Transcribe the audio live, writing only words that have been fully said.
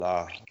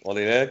嗱，我哋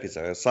咧其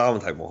實有三個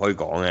題目可以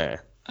講嘅，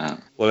啊，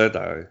不過咧，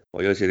但係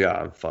我有少啲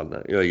眼瞓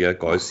啦，因為而家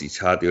改時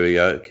差，屌你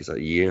而家其實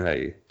已經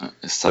係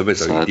準備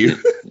12點，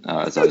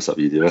啊就係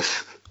12點啦。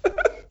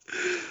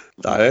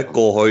但係咧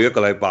過去一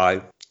個禮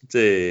拜，即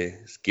係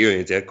幾樣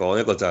嘢值得講，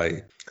一個就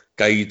係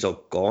繼續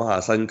講下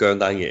新疆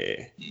單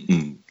嘢，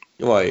嗯，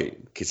因為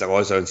其實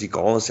我上次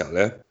講嘅時候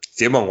咧，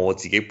只因為我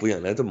自己本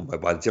人咧都唔係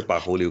100%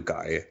好了解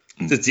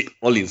嘅，即係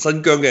我連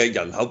新疆嘅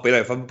人口比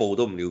例分佈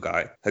都唔了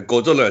解，係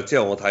過咗2日之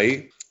後我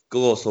睇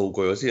嗰個數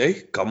據我先，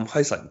咁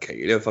閪神奇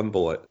呢個分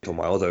佈啊，同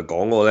埋我就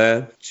講過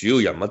咧，主要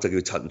人物就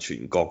叫陳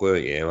全國嗰樣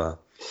嘢啊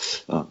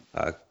嘛，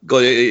嗰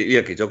個呢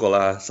係其中一個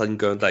啦，新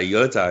疆。第二個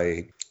咧就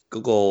係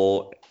嗰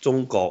個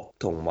中國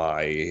同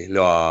埋你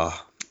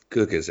話，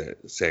跟住其實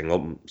成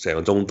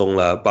個中東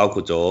啦，包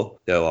括咗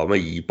又話咩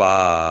以巴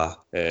啊、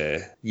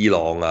伊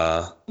朗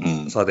啊、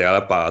沙地阿拉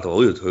伯啊，同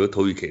好似去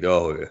土耳其都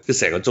有去嘅，即係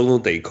成個中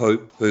東地區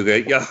佢嘅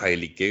一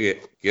系列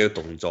嘅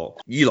動作。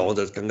伊朗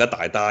就更加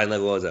大單啦，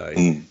嗰個就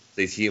係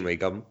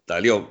$4000，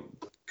但係呢個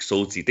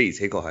數字的而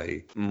且確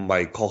係唔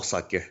係確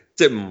實嘅，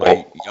即係唔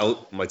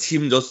係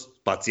簽咗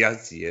白紙黑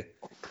字嘅。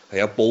係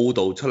有報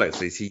道出嚟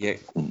4000億，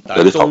但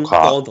係中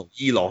方同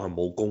伊朗係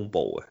冇公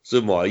布嘅，所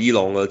以冇話伊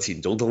朗嘅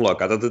前總統內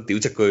閣都屌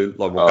柒佢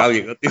內幕交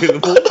易啊！屌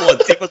冇人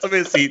知發生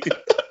咩事，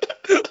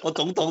我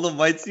總統都唔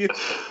係知，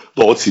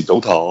攞前總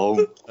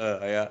統，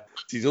係啊，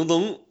前總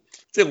統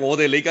即係我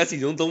哋理解前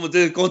總統即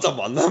係江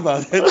澤民啊嘛，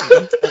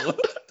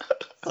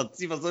實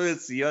知發生咩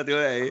事啊？屌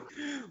你，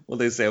我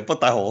哋成日北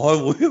大河開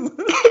會，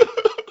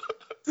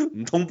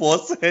唔通播一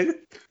聲？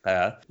係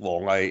啊，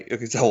王毅其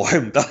實好閪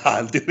唔得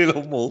閒，屌你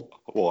老母！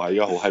王毅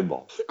而家好閪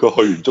忙，佢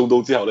去完中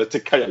東之後咧，即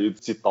刻又要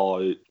接待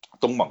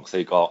東盟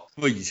4國。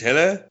而且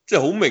咧，即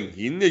係好明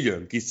顯嘅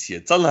楊潔篪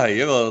啊，真係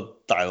一個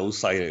大老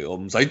細嚟喎，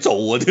唔使做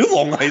啊！屌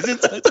王毅先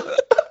真，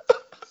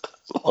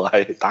王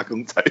毅打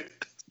工仔。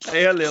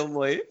係啊，你有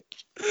冇？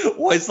好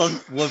閪辛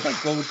苦啊份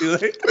工，屌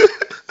你！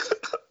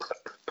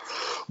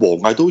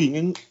王毅都已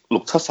經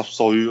60-70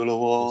歲噶咯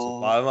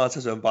喎，啊嘛，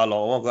七上八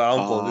落啊嘛，佢啱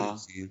啱過咗條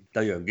線，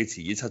但係楊潔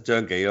篪已經7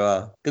張幾啦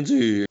嘛，跟住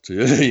除咗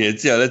呢樣嘢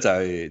之後咧，就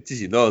係之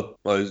前都有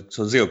我哋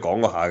信息度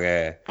講過下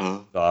嘅，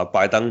話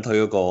拜登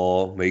推嗰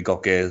個美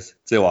國嘅，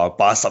即係話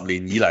80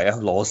年以嚟啊，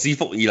羅斯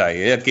福以嚟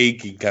嘅一個基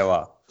建計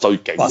劃，最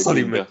勁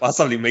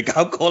80年未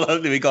搞過啦，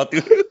你美國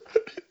屌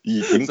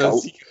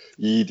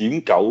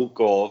2.9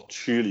個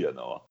trillion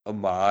啊嘛，唔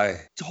係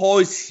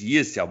開始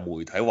嘅時候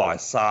媒體話係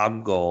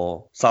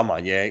3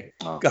萬億，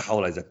跟住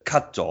後嚟就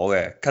cut 咗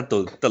嘅，cut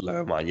到得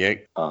2萬億，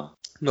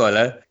因為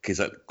咧其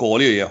實過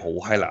呢樣嘢好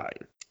閪難，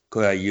佢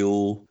係要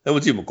因為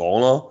之前咪講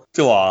咯，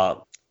即係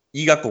話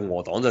依家共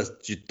和黨就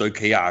絕對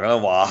企硬噶啦，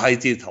話閪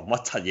知投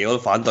乜柒嘢我都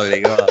反對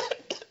你噶嘛，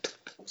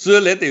所以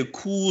你一定要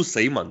箍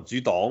死民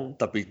主黨，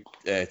特別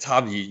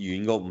參議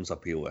院嗰50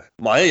票嘅，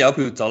萬一有一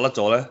票走甩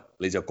咗咧，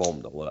你就過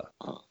唔到噶啦。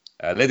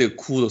你一定要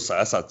箍到實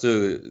一實，即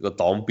係個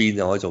黨鞭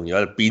就可以重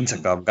要，鞭策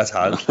㗎，唔家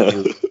產要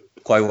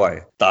歸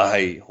位。但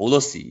係好多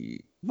時，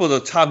不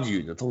過參議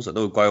員就通常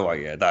都會歸位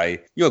嘅。但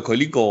係因為佢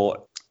呢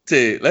個即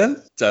係咧，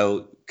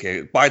就其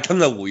實拜登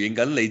就回應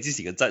緊你之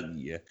前嘅質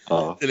疑嘅，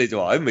即係你就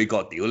話喺美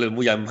國屌你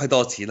冇印咁閪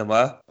多錢係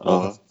咪？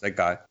世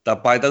界，但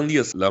係拜登呢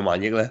個2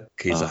萬億咧，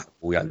其實係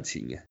冇印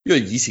錢嘅，因為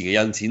以前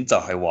嘅印錢就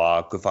係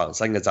話佢發行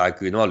新嘅債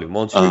券啊嘛，聯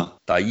邦儲備，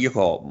但係呢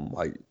個唔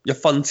係1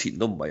分錢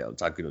都唔係由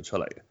債券度出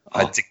嚟嘅，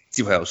係直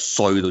接係由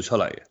稅度出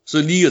嚟嘅，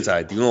所以呢個就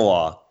係點樣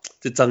話，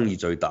即係爭議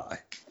最大。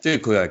即係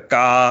佢係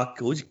加，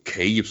好似企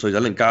業稅就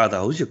肯定加，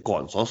但係好似個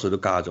人所得稅都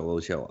加咗，好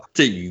似係話。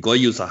即係如果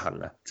要實行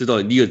啊，即係當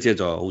然呢個只係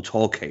仲係好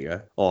初期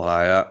嘅。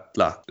係啊，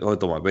嗱，我可以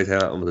讀埋俾你聽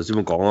啦。我咪頭先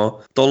咁講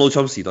咯。Donald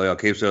Trump 時代由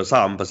企業稅由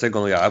35%降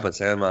到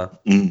21%啊嘛。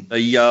但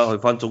係依家去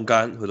翻中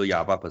間，去到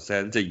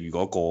28%，即係如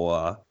果過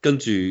啊，跟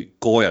住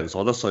個人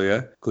所得稅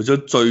咧，佢將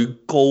最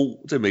高，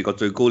即係美國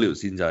最高呢條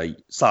線就係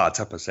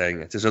37%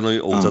嘅，即係相當於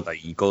澳洲第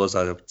2高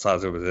咗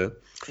37%。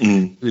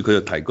跟住佢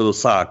就提高到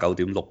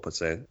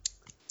39.6%。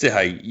即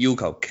係要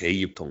求企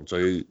業同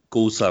最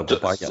高收入嗰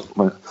班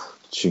人，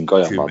全個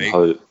人民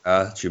去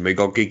全美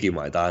國基建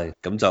埋單，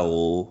咁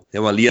就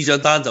因為呢張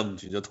單就唔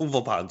存在通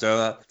貨膨脹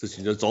啊，就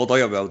存在左袋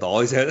入右袋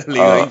啫。你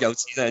嗰啲有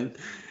錢人、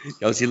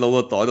有錢佬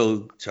個袋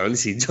度搶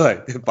錢出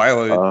嚟擺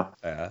入去，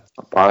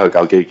擺去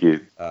搞基建。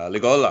你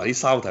覺得嗱呢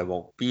3個題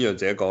目邊樣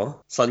值得講？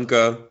新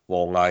疆、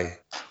王毅，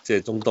即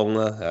係中東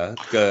啦，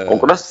我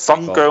覺得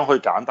新疆可以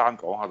簡單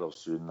講下就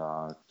算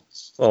啦。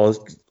我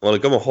哋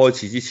今日開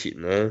始之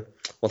前咧，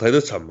我睇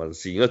到陳文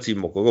善嗰個節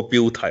目嗰個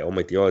標題，我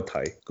未點開去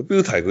睇。個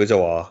標題佢就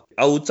話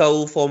歐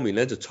洲方面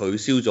咧就取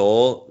消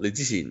咗你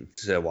之前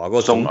成日話嗰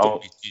個種族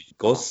滅絕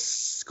嗰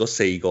嗰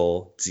4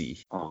個字，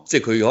即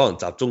係佢可能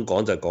集中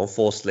講就係講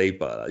forced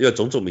labour 啦，因為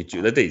種族滅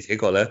絕咧的而且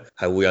確咧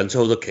係會引出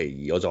好多歧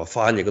義，我就話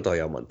翻譯嗰度係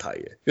有問題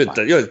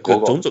嘅，因為個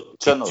種族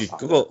滅絕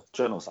嗰個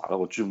journalist 咧，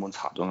我專門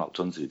查咗牛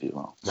津字典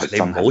啊，你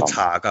唔好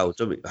查㗎，牛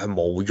津係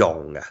冇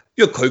用嘅，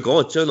因為佢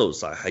講嘅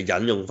journalist 係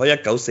引用翻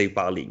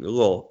1948年嗰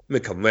個咩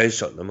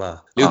convention 啊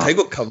嘛，你要睇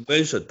個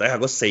convention 底下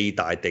嗰4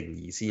大定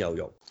義先有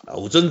用。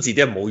牛津字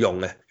典係冇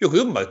用嘅，因為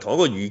佢都唔係同一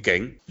個語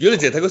境。如果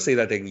你淨係睇嗰4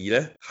大定義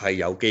咧，係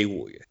有機會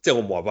嘅，即係我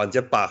唔話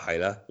100%係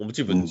啦，我唔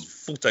知會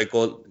複製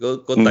過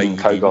嗰第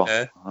二點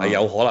咧係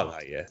有可能係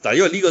嘅。但係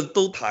因為呢個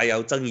都太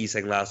有爭議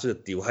性啦，所以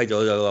調閪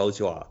咗咗，好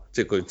似話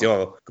即係佢只話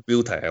個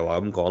標題係話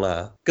咁講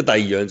啦。跟第二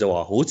樣就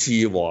話好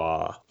似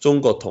話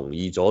中國同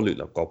意咗聯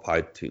合國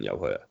派團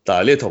入去啊，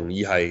但係呢個同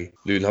意係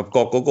聯合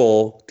國嗰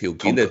個條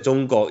件定係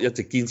中國一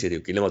直堅持條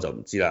件咧，我就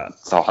唔知啦。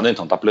就肯定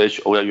同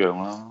WHO 一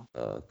樣啦。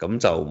咁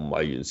就唔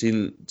係原先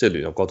即係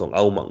聯合國同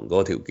歐盟嗰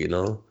個條件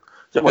咯，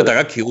因為大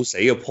家翹死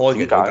嘅 point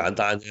其實好簡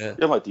單啫。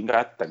因為點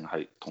解一定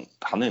係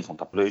肯定同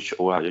WHO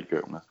係一樣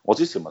咧？我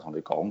之前咪同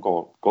你講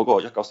過嗰個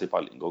1948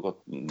年嗰個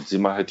唔知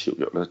乜喺條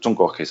約咧，中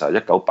國其實係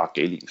1980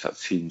幾年實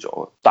簽咗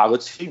嘅，但係佢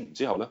簽完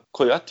之後咧，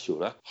佢有一條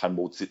咧係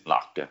冇接納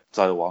嘅，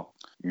就係話，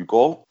如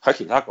果喺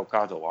其他國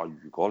家就話，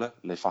如果咧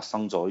你發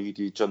生咗呢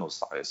啲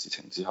genocide 嘅事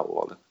情之後嘅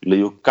話咧，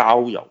你要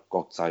交由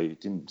國際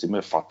啲唔知咩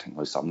法庭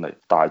去審理，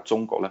但係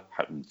中國咧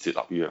係唔接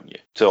納呢樣嘢，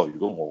即係話如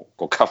果我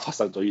國家發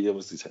生咗呢啲咁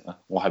嘅事情咧，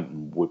我係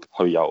唔會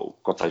去由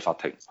國際法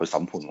庭去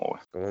審判我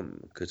嘅。咁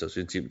佢就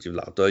算接唔接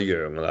納都一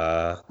樣㗎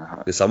啦。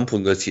你審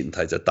判嘅前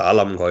提就打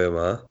冧佢係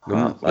嘛？咁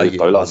阿爺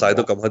話曬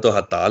都咁閪多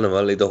核彈係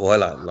嘛？你都好閪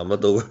難諗得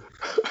到。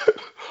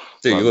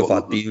即係如果佢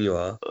發癲嘅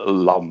話，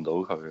諗唔到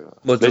佢啊！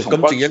你從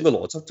金正恩嘅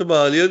邏輯啫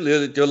嘛，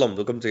你點諗唔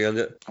到金正恩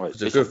啫？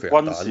你從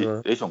軍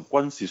事，你從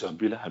軍事上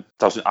邊咧係，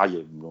就算阿爺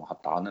唔用核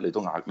彈咧，你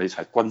都你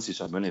喺軍事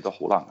上邊你都好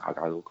難瓦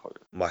解到佢。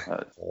唔係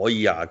可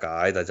以瓦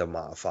解，但係就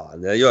麻煩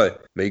啫，因為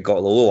美國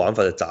佬嘅玩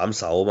法就斬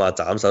首啊嘛，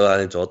斬首肯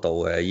定做得到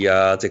嘅。依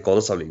家即係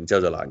過咗10年之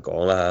後就難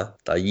講啦嚇，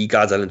但係依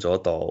家就肯定做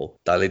得到。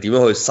但係你點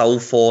樣去收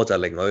科就係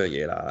另外一樣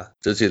嘢啦。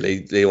就好似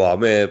你話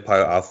咩派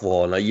去阿富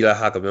汗啊、伊拉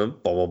克咁樣，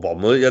嘣嘣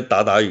嘣一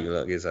打完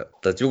啦，其實。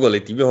但只不過你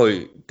點樣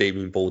去地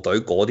面部隊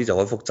嗰啲就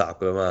可以複雜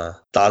噶嘛，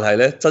但係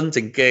咧真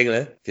正驚嘅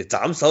咧，其實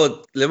斬首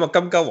你諗下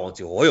金家王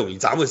朝好容易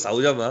斬佢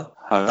手啫嘛，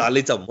但係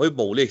你就唔可以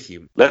冒呢個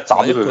險，你一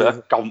斬佢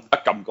一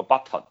撳個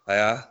button，係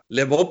啊，你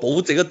係冇得保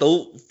證得到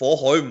火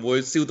海唔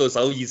會燒到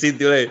首爾先，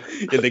屌你，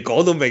人哋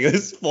講到明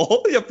嘅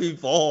火一片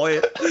火海，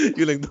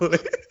要令到你，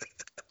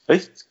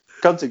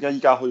金正恩依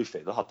家可以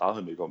肥到核彈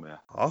去美國未啊？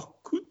嚇！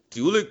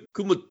屌你，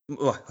佢咪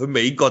喂去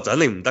美國就肯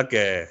定唔得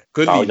嘅，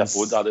佢連日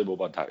本打都冇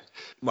問題。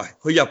唔係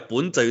去日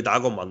本就要打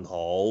個問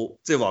號，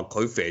即係話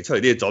佢射出嚟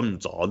啲嘢準唔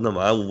準係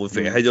嘛？會唔會射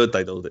喺咗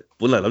第度？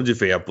本嚟諗住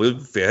射日本，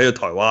射喺咗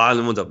台灣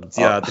咁我就唔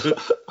知啦。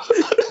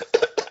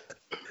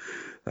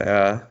係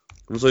啊，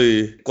咁所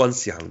以軍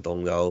事行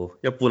動就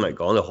一般嚟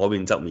講就可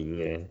免則免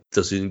嘅，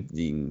就算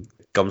連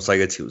咁細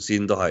嘅朝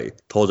鮮都係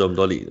拖咗咁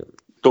多年。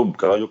都唔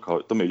夠得喐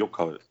佢，都未喐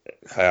佢。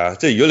係啊，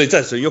即係如果你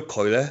真係想喐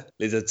佢咧，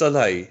你就真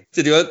係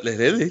即係點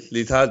解？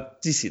你睇下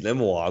之前咧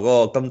冇話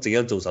嗰個金正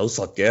恩做手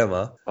術嘅係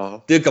嘛？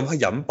點解咁閪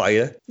隱蔽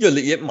咧？因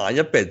為你萬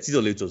一俾人知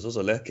道你做手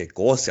術咧，其實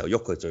嗰個時候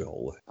喐佢最好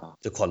嘅。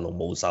就群龍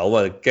無首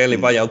啊，驚你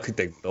班友決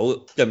定唔到，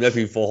一唔一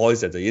片火海嘅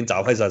時候就已經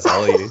斬開晒手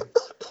啦已經。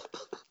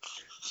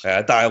係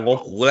啊，但係我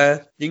估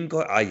咧，應該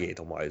阿爺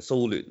同埋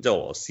蘇聯即係俄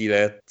羅斯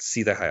咧，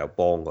私底下有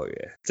幫佢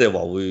嘅，即係話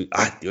會，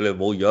屌你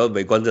冇，如果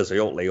美軍真係想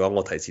喐你嘅話，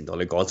我提前同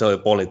你講，先去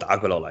幫你打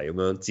佢落嚟咁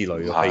樣之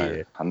類嘅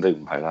嘢。肯定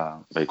唔係啦，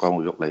美軍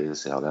會喐你嘅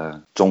時候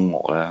咧，中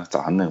俄咧就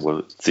肯定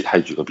會截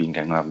喺住個邊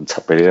境啦，唔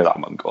出俾啲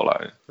難民過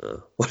嚟。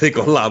我哋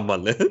講難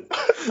民咧，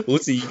好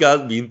似而家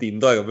緬甸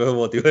都係咁樣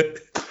喎，屌你！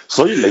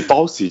所以你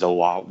當時就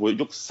話會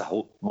喐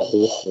手，冇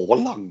可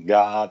能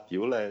㗎，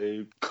屌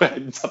你！佢係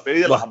唔實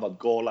俾啲難民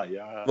過嚟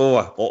啊！喂，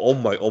我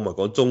唔係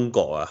講中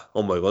國啊，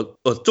我唔係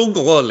講，中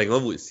國嗰個另一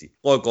回事，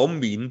我係講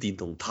緬甸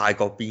同泰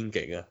國邊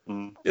境啊。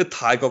因為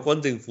泰國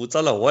軍政府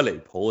真係好鬼離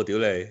譜啊，屌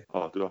你！點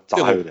啊？即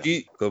係我唔知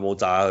佢冇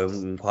炸佢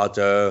咁誇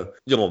張，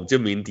因為我唔知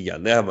緬甸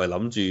人咧係咪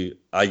諗住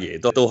阿爺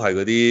都係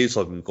嗰啲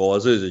信唔過，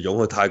所以就湧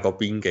去泰國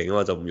邊境啊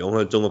嘛，就唔湧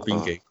去中國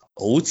邊境。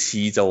好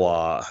似就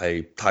話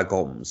係泰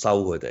國唔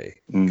收佢哋，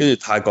跟住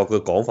泰國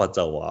嘅講法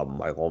就話唔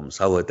係我唔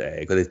收佢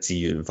哋自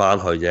願翻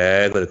去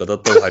啫，佢哋覺得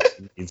都係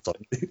免稅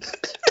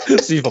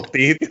舒服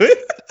啲，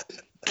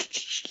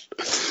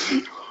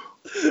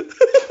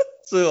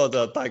所以我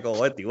就泰國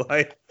我一屌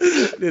閪，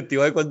呢個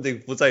屌閪軍政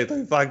府真係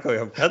推翻佢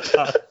又唔得。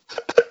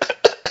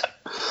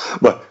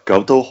唔係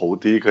咁都好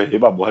啲，佢起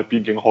碼冇喺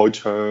邊境開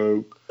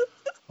槍。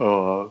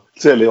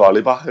即係你話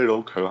你班閪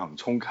佬強行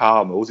衝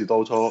卡係咪好似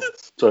當初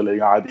敍利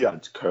亞啲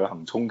人強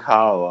行衝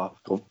卡係嘛？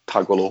咁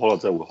泰國佬可能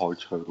真係會開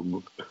槍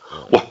咁。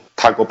喂，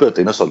泰國邊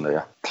度頂得順利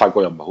啊？泰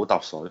國又唔係好搭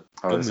水，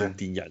咁緬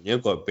甸人一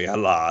個人避下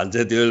難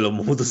啫，屌你老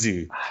母到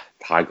時。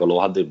泰國佬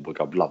肯定唔會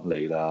咁諗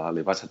你啦，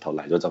你班柒頭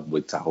嚟咗就唔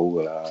會走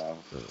噶啦。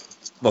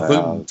唔係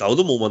佢唔走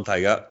都冇問題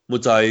㗎，咪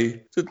就係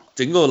即係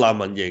整個難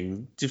民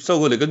營接收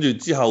佢哋，跟住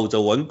之後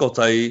就揾國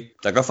際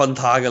大家分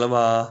攤㗎啦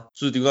嘛。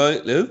所以點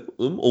解你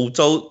咁澳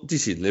洲之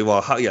前你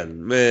話黑人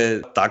咩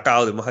打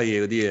交定乜閪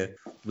嘢嗰啲嘢，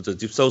咪就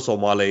接收索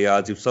馬利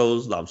亞、接收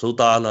南蘇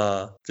丹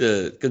啊，即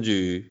係跟住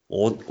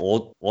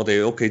我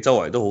哋屋企周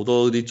圍都好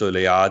多啲敍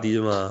利亞啲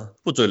啫嘛。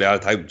不過敍利亞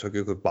睇唔出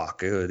嘅，佢白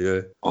嘅佢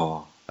點解？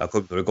哦。啊！佢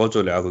唔同你講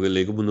敍利亞，佢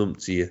你根本都唔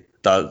知啊！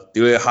但係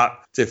屌你黑，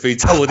即係非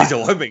洲嗰啲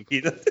就好明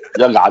顯啦，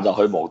一眼就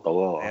可以望到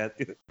啊！係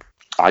啊，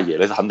阿爺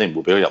咧肯定唔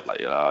會俾佢入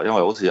嚟啦，因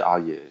為好似阿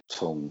爺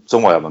從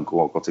中華人民共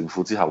和國政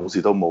府之後，好似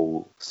都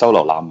冇收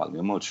留難民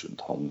咁嘅傳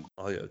統。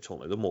阿爺從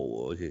嚟都冇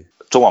喎，好似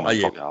中華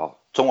民國有，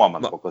中華民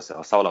國嘅時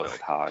候收留猶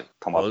太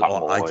同埋白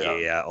我阿俄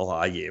爺啊，我話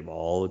阿爺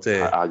冇，即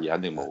係阿爺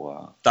肯定冇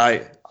啊。但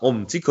係我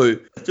唔知佢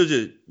跟住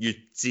越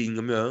戰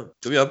咁樣，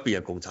咁有一邊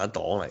係共產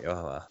黨嚟㗎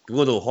係嘛？咁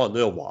嗰度可能都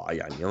有華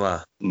人㗎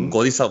嘛，咁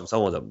嗰啲收唔收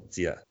我就唔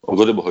知啊。我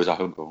嗰啲冇去晒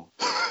香港。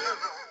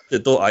即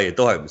係都阿爺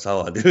都係唔收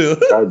啊！屌，梗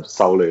係唔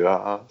收你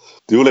啦！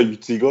屌你越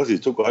戰嗰時，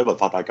中國喺文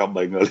化大革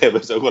命啊！你係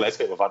咪想過嚟一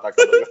齊文化大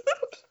革命啊？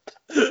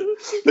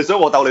你想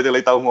我鬥你定你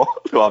鬥我？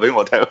你話俾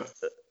我聽。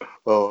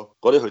嗰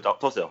啲去咗，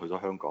當時又去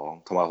咗香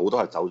港，同埋好多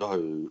係走咗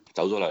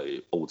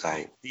嚟澳洲。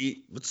啲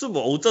雖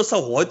然澳洲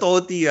收海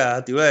多啲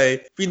啊，屌你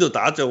邊度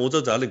打仗澳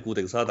洲就肯定固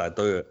定收一大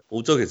堆啊。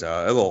澳洲其實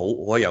係一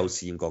個好友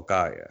善嘅國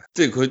家嚟嘅，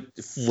即係佢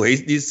負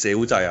起啲社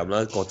會責任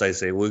啦，國際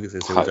社會嘅社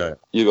會責任。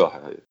呢個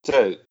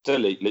係即係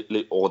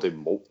你我哋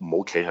唔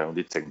好企喺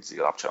啲政治嘅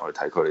立場去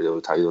睇佢，你都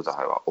會睇到就係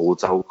話澳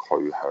洲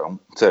佢響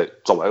即係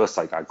作為一個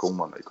世界公民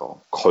嚟講，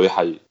佢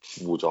係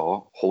負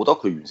咗好多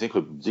佢原先佢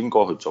唔應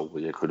該去做嘅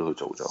嘢，佢都去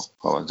做咗，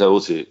係咪？即係好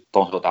似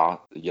當初打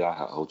伊拉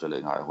克好、敍利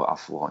亞又好、阿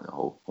富汗又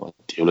好，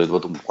屌你都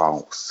唔關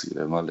我事，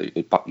你乜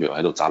你北約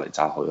喺度炸嚟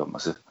炸去係咪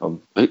先？咁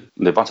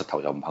你班柒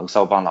頭又唔肯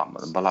收班難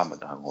民，班難民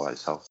就係我嚟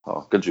收，係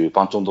嘛？跟住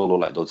班中東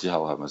佬嚟到之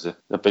後係咪先？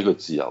一俾佢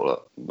自由啦，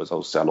咪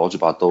就成日攞住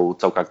把刀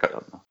周街吉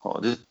人咯，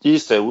呢啲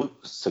社會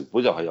成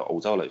本又係由澳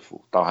洲嚟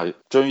付，但係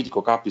將呢啲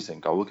國家變成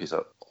狗，其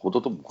實好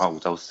多都唔關澳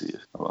洲事，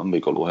係嘛？美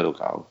國佬喺度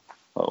搞。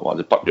或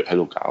者北約喺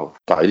度搞，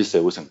但係啲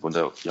社會成本就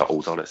由澳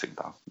洲嚟承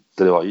擔。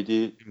你話呢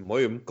啲唔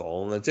可以咁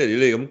講啊，即係如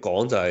果你咁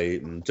講就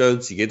係唔將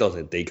自己當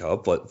成地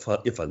球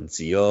一份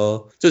子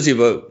咯，即係似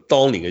乎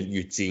當年嘅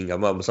越戰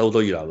咁啊，咪收好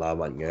多越南難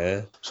民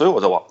嘅。所以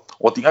我就話，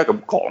我點解咁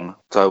講咧？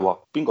就係話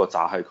邊個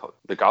炸閪佢，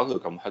你搞到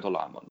咁閪多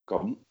難民，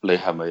咁你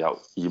係咪有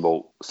義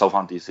務收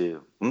翻啲先？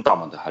咁但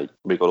係問題係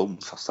美國佬唔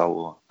實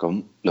收啊嘛，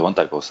咁你揾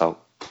第二個收，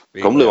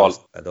咁你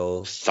話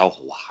都收好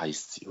閪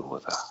少㗎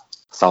咋，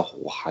收好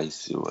閪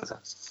少㗎咋。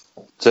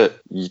即係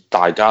以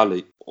大家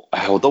你，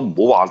我都唔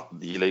好話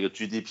以你嘅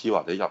GDP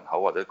或者人口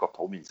或者國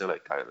土面積嚟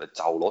計，你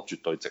就攞絕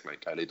對值嚟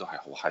計，你都係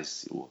好閪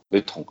少。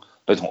你同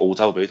澳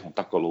洲比，同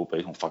德國佬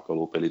比，同法國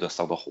佬比，你都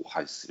收得好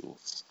閪少。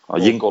啊，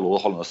英國佬都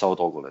可能都收得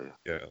多過你。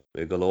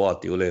美國佬話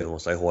屌你，我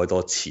使好閪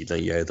多錢啊，而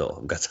喺度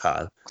咁家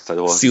產，使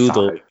到燒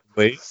到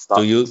喂，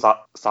仲要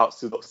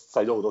燒到使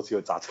咗好多錢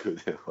去炸佢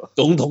哋。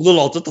總統都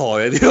落咗台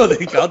啊！點解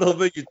你搞到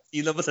咩越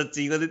戰啊、乜實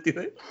戰嗰啲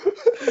屌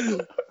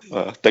你？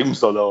頂唔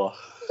順啊！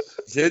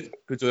而且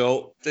佢仲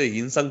有即係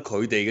衍生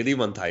佢哋嗰啲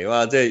問題啊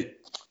嘛，即係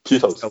豬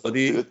頭嗰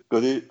啲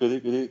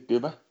叫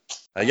咩？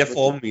係一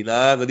方面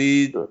啦，嗰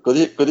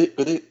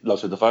啲留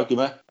長頭髮叫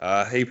咩？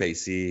啊嬉皮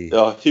士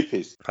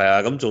，hippies 係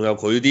啊，咁仲有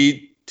佢啲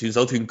斷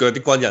手斷腳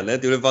啲軍人咧，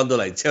屌你翻到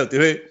嚟之後，屌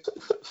你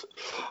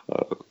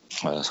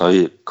係啊，所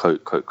以佢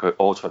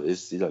屙出嚟啲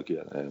屎就叫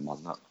人嚟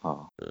問啦嚇。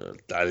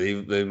但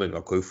係你明白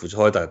佢付出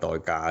開大代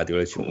價，屌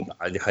你全部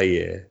打啲閪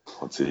嘢。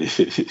我知。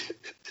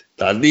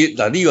但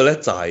係呢個咧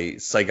就係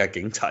世界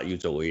警察要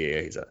做嘅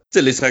嘢，其實即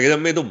係你世界警察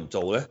咩都唔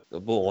做咧，不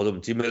過我都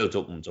唔知咩都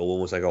做唔做，會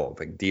唔會世界和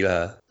平啲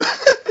啦？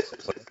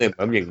你唔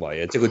咁認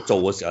為啊？即係佢做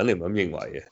嘅時候肯定唔咁認為嘅。